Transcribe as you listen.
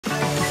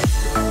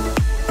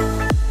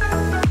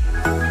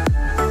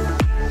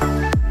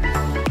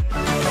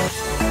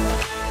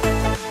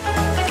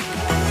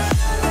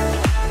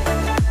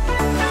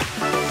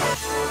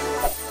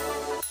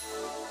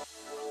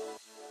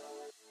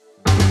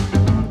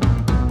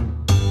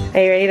Are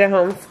you ready to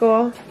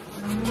homeschool?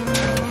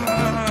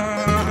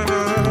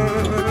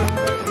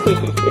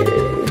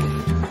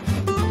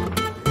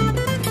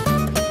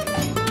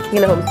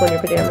 You gonna homeschool in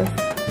your pajamas?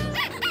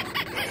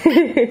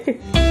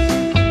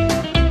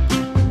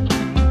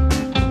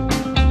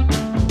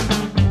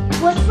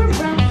 What's for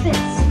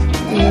breakfast?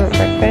 You want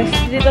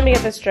breakfast? Let me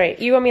get this straight.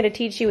 You want me to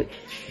teach you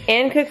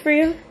and cook for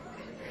you?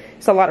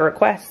 It's a lot of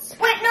requests.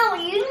 Wait, no,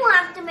 you don't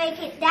have to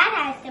make it. Dad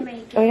has to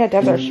make it. Oh yeah,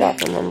 Dad's our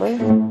chef,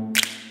 remember?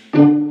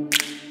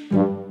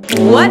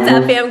 What's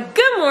up, fam?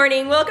 Good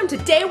morning. Welcome to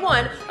day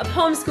 1 of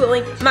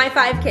homeschooling my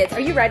 5 kids. Are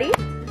you ready?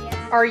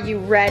 Yeah. Are you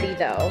ready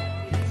though?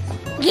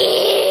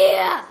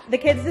 Yeah! The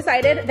kids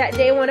decided that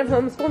day 1 of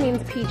homeschool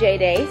means PJ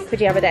days.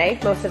 Pajama day,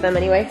 most of them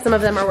anyway. Some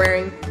of them are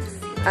wearing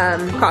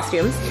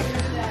costumes.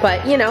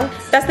 But you know,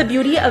 that's the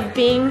beauty of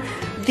being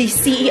the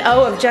CEO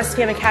of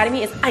JesssFam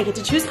Academy, is I get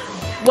to choose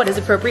what is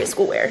appropriate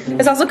school wear.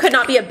 This also could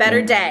not be a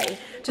better day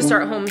to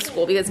start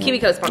homeschool because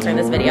KiwiCo is sponsoring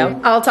this video.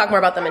 I'll talk more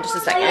about them in just a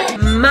second.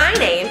 My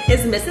name is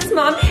Mrs.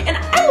 Mom and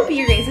I will be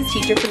your guys'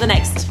 teacher for the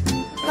next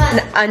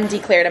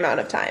undeclared amount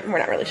of time. We're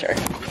not really sure.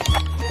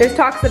 There's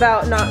talks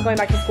about not going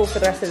back to school for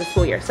the rest of the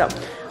school year, so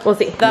we'll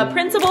see. The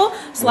principal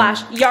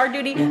slash yard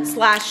duty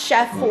slash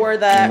chef for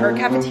the, or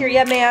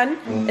cafeteria man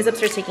is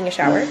upstairs taking a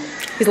shower.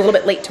 He's a little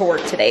bit late to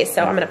work today,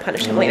 so I'm gonna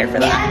punish him later for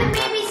that. And the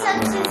baby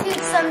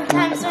substitute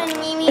sometimes when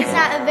Mimi's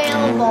not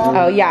available.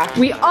 Oh yeah.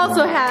 We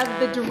also have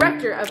the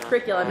director of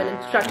curriculum and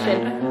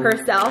instruction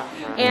herself,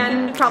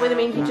 and probably the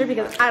main teacher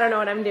because I don't know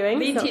what I'm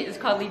doing. It's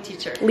called lead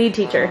teacher. Lead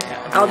teacher.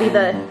 I'll be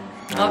the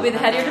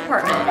head of your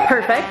department.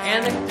 Perfect.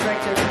 And the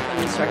director of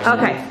instruction.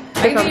 Okay.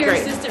 I can be your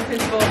assistant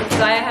principal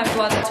because I have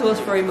lots of tools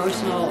for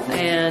emotional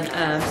and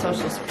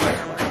social support.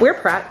 We're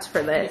prepped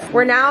for this.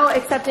 We're now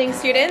accepting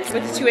students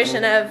with a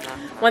tuition of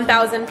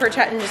 $1,000 per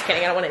child. I'm just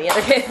kidding, I don't want any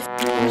other kids.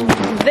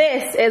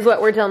 This is what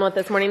we're dealing with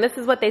this morning. This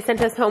is what they sent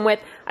us home with.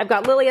 I've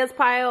got Lilia's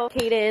pile,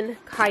 Caden,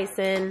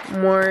 Kyson,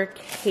 more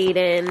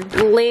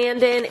Kaden,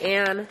 Landen,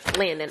 and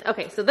Landen.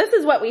 Okay, so this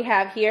is what we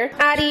have here.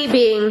 Addie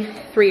being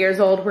 3 years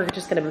old, we're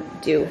just gonna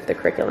do the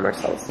curriculum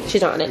ourselves.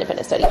 She's not an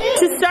independent study.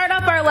 To start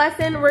off our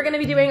lesson, we're gonna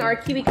be doing our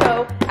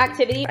KiwiCo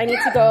activity. I need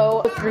to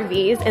go through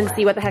these and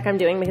see what the heck I'm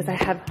doing because I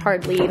have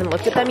hardly even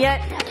looked at them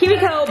yet.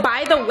 KiwiCo,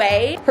 by the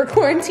way, we're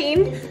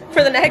quarantined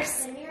for the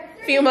next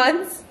few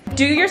months.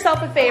 Do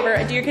yourself a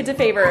favor, do your kids a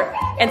favor,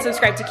 and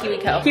subscribe to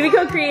KiwiCo.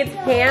 KiwiCo creates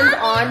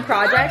hands-on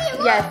projects.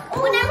 Yes.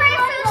 Whenever I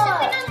throw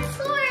something on the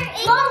floor,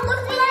 Mom,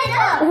 look it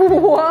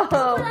up.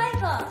 Whoa.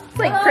 It's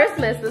like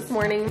Christmas this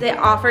morning. It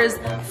offers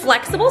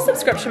flexible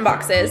subscription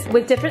boxes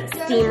with different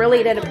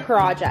STEAM-related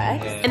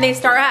projects. And they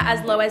start at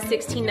as low as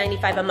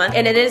 $16.95 a month.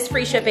 And it is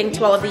free shipping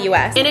to all of the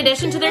US. In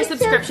addition to their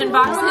subscription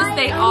boxes,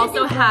 they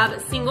also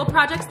have single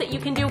projects that you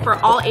can do for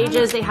all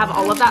ages. They have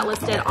all of that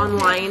listed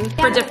online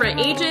for different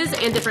ages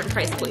and different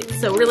price points.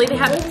 So really they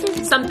have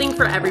something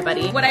for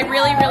everybody. What I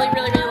really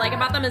like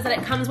about them is that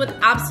it comes with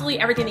absolutely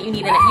everything that you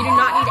need in it. You do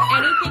not need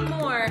anything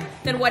more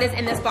than what is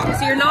in this box.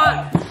 So you're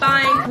not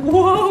buying,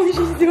 whoa, she's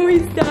so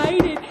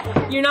excited.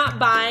 You're not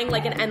buying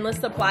like an endless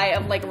supply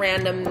of like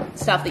random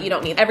stuff that you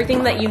don't need.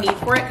 Everything that you need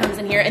for it comes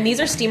in here, and these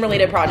are STEAM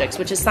related projects,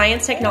 which is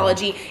science,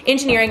 technology,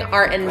 engineering,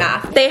 art, and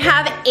math. They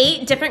have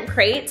 8 different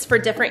crates for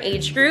different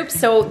age groups,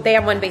 so they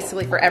have one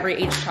basically for every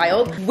age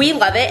child. We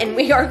love it, and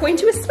we are going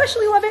to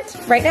especially love it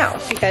right now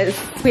because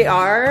we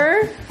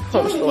are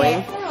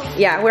homeschooling.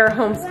 Yeah, we're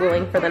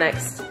homeschooling for the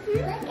next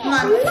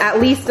month.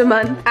 At least a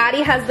month.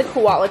 Addie has the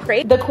koala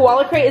crate. The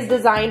koala crate is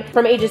designed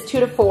from ages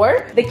 2 to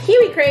 4. The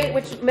kiwi crate,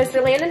 which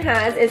Mr. Landen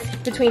has, is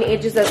between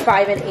ages of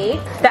 5 and 8.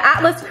 The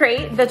Atlas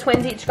crate, the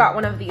twins each got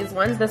one of these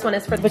ones. This one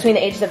is for between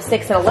the ages of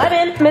 6 and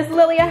 11. Miss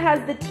Lilia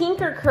has the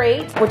Tinker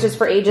crate, which is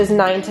for ages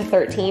 9 to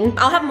 13.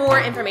 I'll have more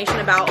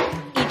information about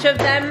each of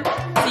them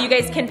so you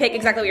guys can pick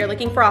exactly what you're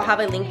looking for. I'll have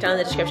a link down in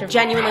the description.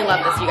 Genuinely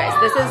love this, you guys.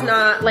 This is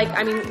not like,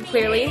 I mean,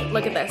 clearly,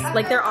 look at this.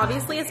 Like, they're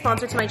obviously a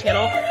sponsor to my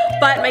channel,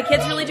 but my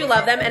kids really do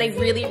love them, and I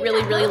really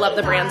love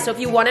the brand. So if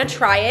you want to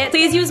try it,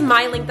 please use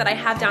my link that I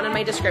have down in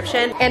my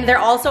description. And they're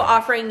also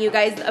offering you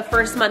guys a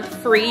first month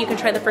free. You can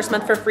try the first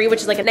month for free,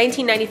 which is like a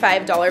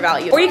 $19.95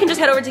 value. Or you can just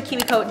head over to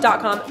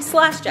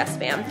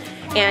kiwico.com/JesssFam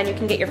and you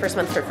can get your first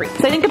month for free.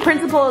 So I think the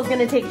principal is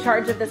gonna take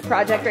charge of this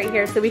project right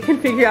here so we can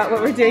figure out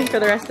what we're doing for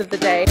the rest of the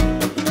day.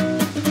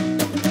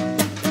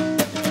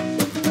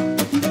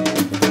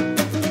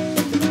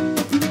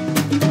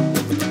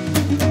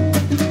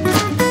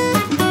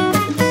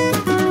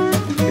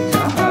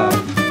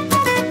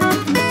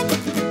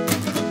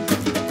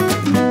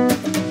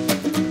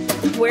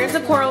 Where's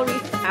the coral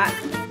reef at?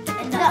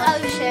 In the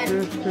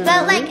ocean.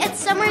 But like it's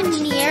somewhere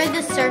near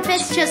the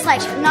surface, just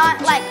like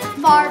not like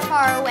far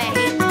away.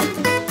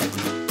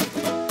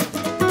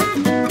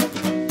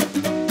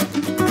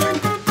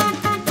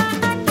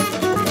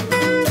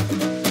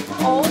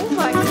 Oh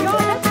my god,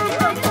 that's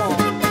beautiful.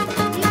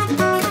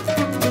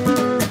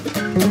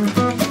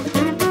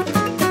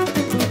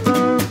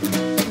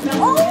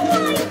 Oh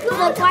my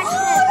god, watch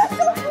this.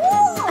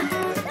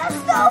 That's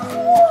so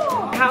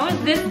cool. How is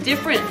this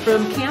different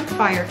from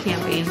campfire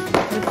camping?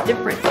 It's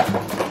different.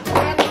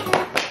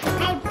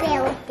 I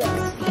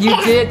You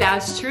did,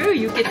 that's true.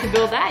 You get to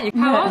build that.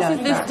 How else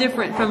is this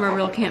different from a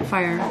real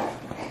campfire?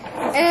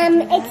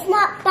 It's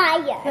not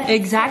fire.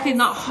 Exactly,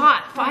 not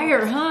hot.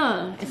 Fire,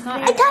 huh? It's not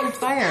actually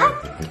fire.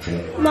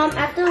 Mom,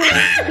 after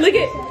Look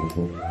at.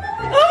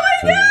 Oh my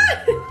god!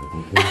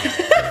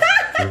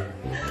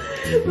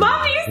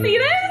 Mom, do you see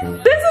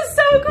this? This is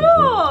so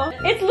cool.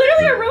 It's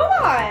literally a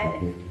robot.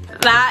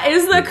 That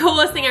is the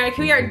coolest thing ever.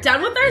 We are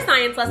done with our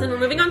science lesson. We're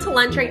moving on to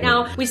lunch right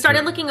now. We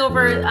started looking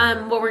over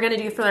what we're gonna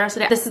do for the rest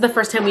of the day. This is the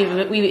first time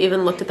we've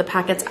even looked at the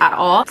packets at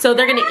all. So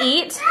they're gonna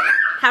eat,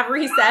 have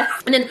recess,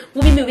 and then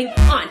we'll be moving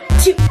on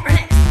to our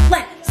next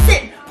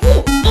lesson.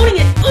 Ooh, owning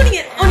it, owning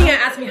it, owning it.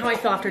 Ask me how I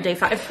feel after day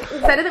 5.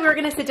 Decided that we were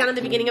gonna sit down at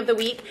the beginning of the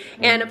week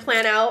and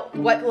plan out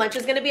what lunch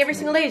is gonna be every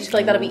single day. I just feel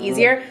like that'll be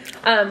easier.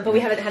 But we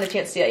haven't had a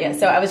chance to do it yet.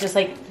 So I was just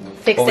like,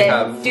 fix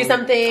it, do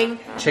something.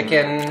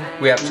 Chicken,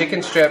 we have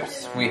chicken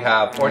strips, we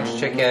have orange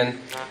chicken,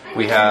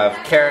 we have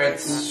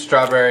carrots,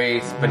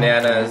 strawberries,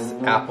 bananas,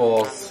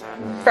 apples,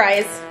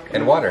 Fries.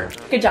 and water.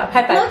 Good job,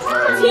 high five.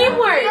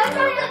 Teamwork.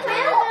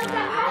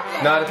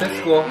 Not at this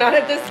school. Not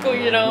at this school,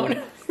 you don't.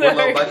 We're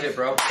low budget,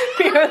 bro.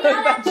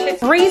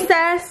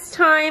 Recess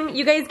time.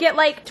 You guys get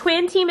like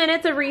 20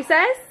 minutes of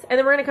recess, and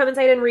then we're gonna come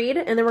inside and read,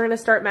 and then we're gonna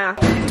start math.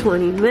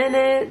 20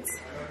 minutes.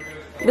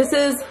 This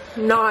is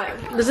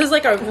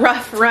like a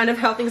rough run of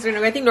how things are gonna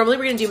go. I think normally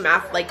we're gonna do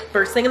math like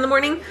first thing in the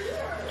morning,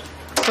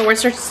 but we're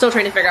still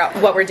trying to figure out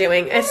what we're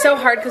doing. It's so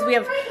hard because we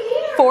have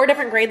 4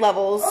 different grade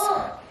levels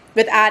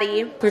with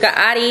Addie. We've got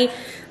Addie,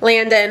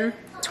 Landen,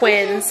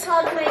 twins,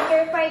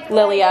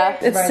 Lilia.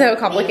 It's so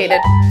complicated.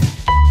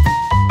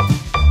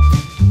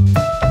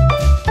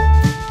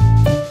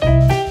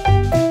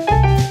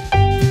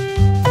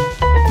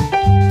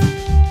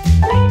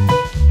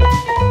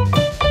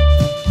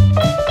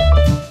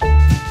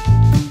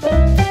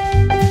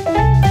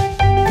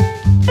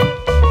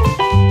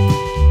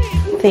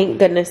 Thank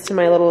goodness to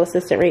my little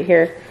assistant right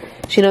here.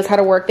 She knows how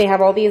to work. They have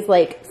all these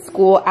like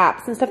school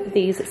apps and stuff that they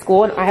use at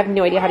school, and I have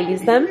no idea how to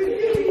use them.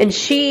 And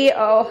she,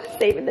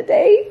 saving the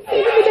day.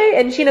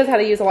 And she knows how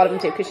to use a lot of them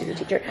too because she's a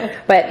teacher.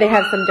 But they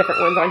have some different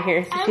ones on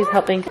here, so she's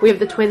helping. We have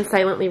the twins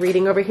silently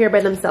reading over here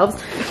by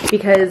themselves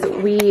because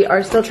we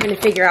are still trying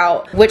to figure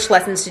out which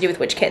lessons to do with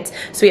which kids.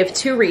 So we have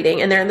 2 reading,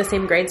 and they're in the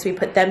same grade, so we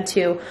put them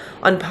 2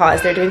 on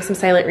pause. They're doing some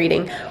silent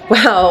reading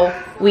while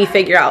we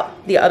figure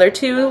out the other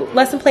 2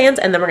 lesson plans,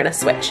 and then we're gonna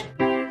switch.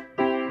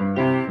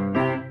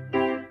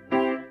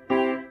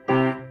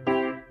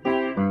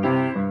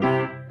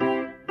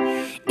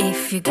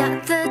 If you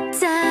got the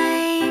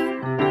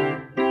time,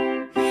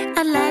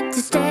 I'd like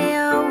to stay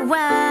a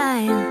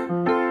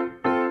while.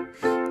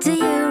 Do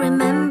you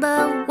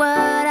remember what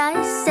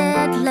I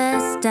said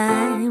last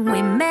time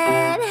we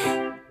met?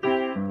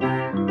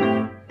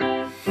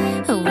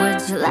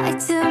 Would you like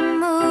to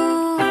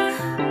move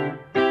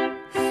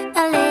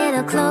a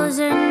little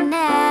closer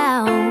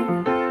now?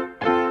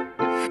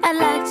 I'd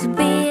like to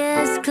be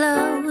as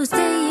close to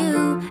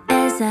you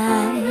as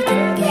I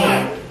can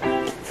get.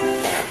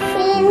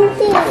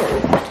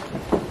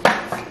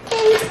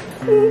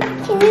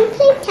 Can you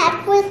play tag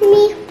with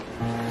me?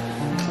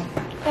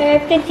 I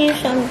have to do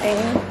something.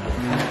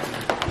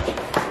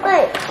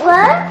 Wait,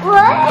 what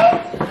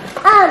is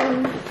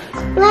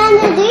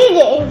Landen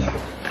eating?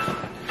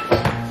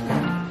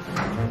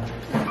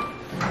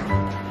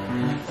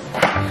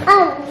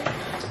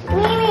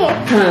 Mimi,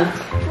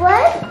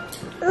 what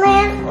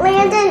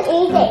Landen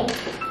eating?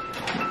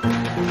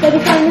 Ready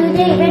for a new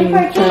day, ready for a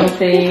change.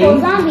 People,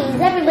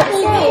 zombies, everybody.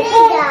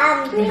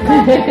 Where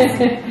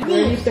do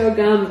you throw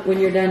gum when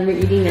you're done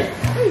eating it?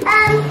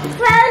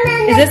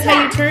 Is this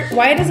how you turn?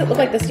 Why does it look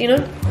like this, do you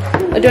know?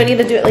 Or do I need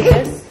to do it like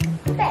this?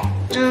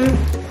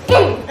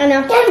 I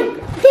know.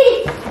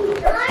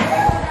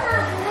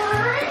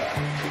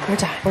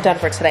 We're done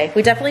for today.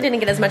 We definitely didn't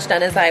get as much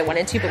done as I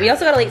wanted to, but we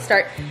also got a late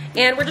start,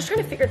 and we're just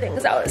trying to figure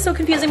things out. It's so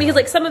confusing because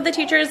like some of the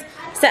teachers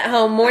sent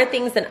home more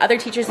things than other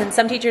teachers, and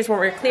some teachers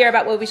weren't clear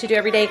about what we should do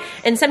every day,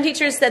 and some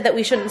teachers said that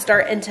we shouldn't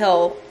start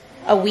until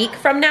a week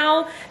from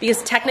now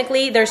because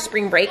technically their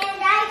spring break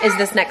is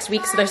this next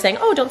week, so they're saying,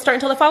 oh, don't start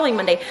until the following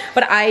Monday.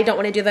 But I don't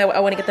want to do that.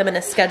 I want to get them in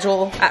a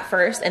schedule at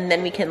first, and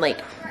then we can like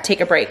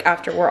take a break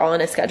after we're all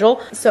in a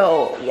schedule.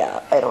 So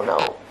yeah, I don't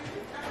know.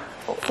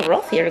 It's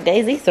rough here,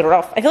 guys. It's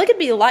rough. I feel like it'd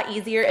be a lot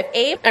easier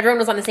if everyone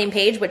was on the same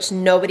page, which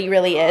nobody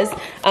really is.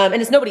 And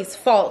it's nobody's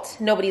fault.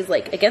 Nobody's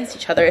like against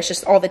each other. It's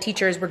just all the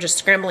teachers were just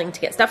scrambling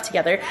to get stuff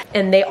together,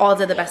 and they all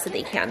did the best that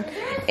they can.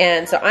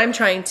 And so I'm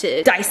trying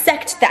to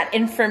dissect that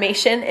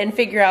information and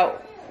figure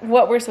out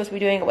what we're supposed to be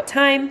doing at what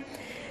time.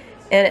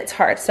 And it's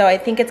hard. So I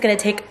think it's gonna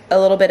take a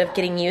little bit of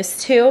getting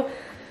used to.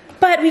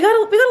 But we got a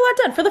lot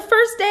done. For the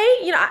first day,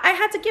 you know, I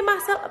had to give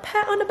myself a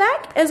pat on the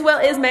back, as well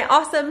as my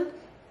awesome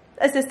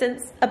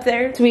assistants up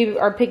there. So we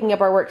are picking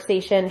up our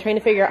workstation, trying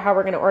to figure out how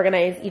we're gonna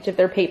organize each of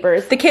their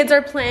papers. The kids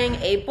are playing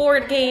a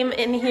board game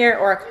in here,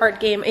 or a card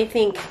game. I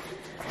think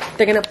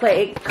they're gonna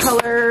play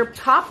Color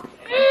Pop.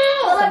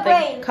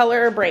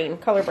 Color Brain.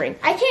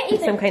 I can't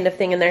even. Some kind of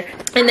thing in there.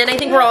 And then I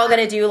think we're all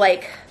gonna do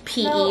like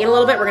PE in a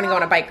little bit. We're gonna go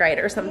on a bike ride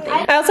or something.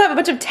 I also have a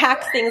bunch of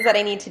tax things that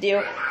I need to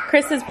do.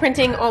 Chris is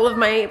printing all of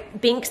my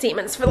bank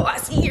statements for the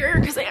last year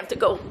because I have to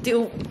go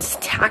do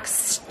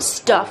tax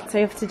stuff. So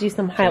I have to do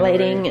some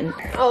highlighting and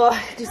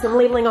do some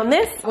labeling on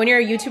this. When you're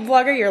a YouTube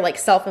vlogger, you're like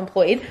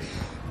self-employed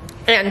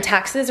and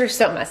taxes are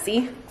so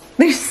messy.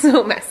 They're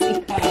so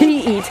messy.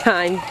 PE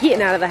time,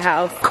 getting out of the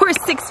house. Of course,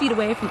 6 feet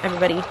away from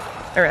everybody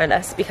around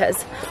us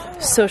because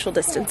social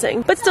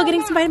distancing, but still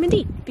getting some vitamin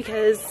D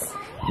because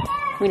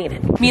we need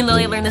it. Me and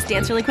Lilia learned this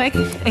dance really quick.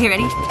 Okay,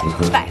 ready?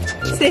 5,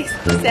 6,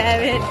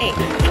 7, 8.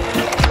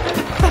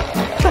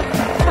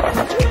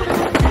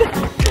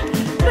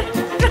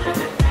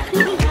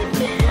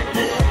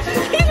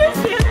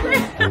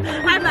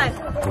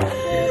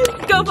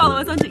 Go follow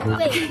us on TikTok.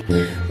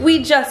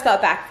 We just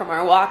got back from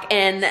our walk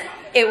and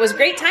it was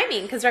great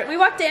timing because right we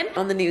walked in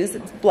on the news,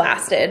 it's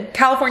blasted.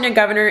 California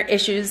governor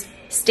issues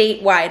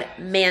statewide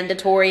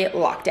mandatory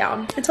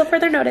lockdown until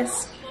further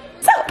notice.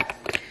 So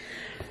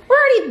we're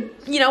already,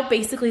 you know,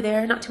 basically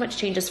there. Not too much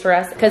changes for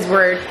us because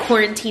we're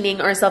quarantining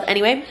ourselves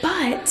anyway,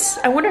 but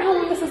I wonder how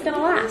long this is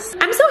gonna last.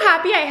 I'm so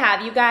happy I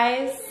have you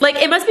guys. Like,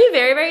 it must be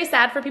very, very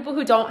sad for people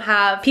who don't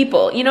have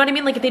people. You know what I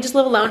mean? Like, if they just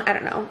live alone, I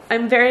don't know.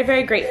 I'm very,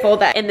 very grateful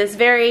that in this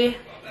very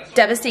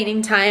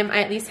devastating time,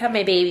 I at least have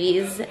my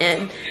babies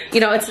and,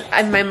 you know,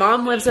 my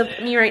mom lives with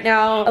me right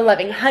now, a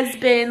loving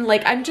husband.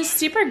 Like, I'm just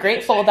super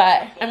grateful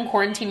that I'm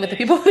quarantined with the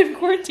people I'm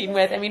quarantined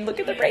with. I mean, look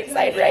at the bright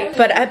side, right?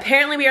 But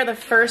apparently we are the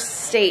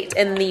first state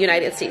in the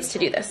United States to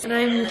do this. And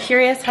I'm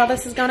curious how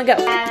this is gonna go.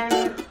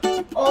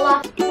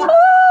 Hola.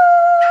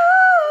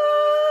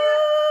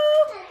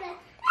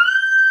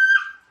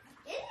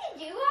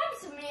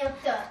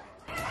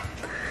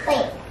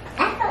 Wait,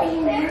 I thought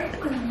you were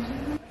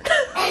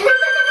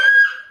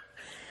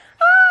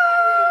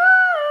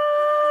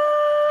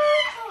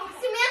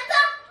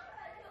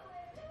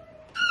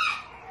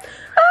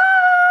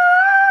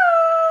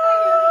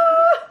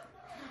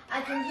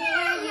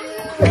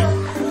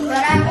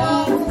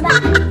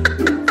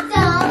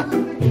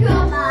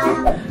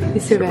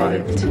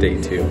survived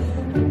day 2.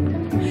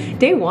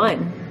 Day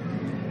 1.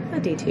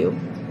 Not day 2.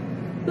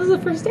 This is the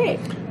first day.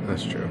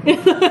 That's true.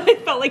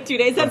 It felt like 2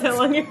 days. That's how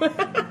long it was.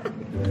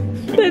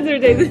 That's our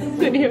day this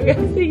video, guys.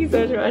 Thank you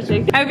so much for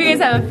watching. I hope you guys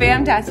have a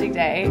fantastic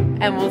day,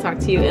 and we'll talk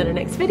to you in our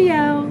next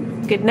video.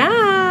 Good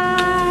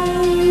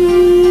night.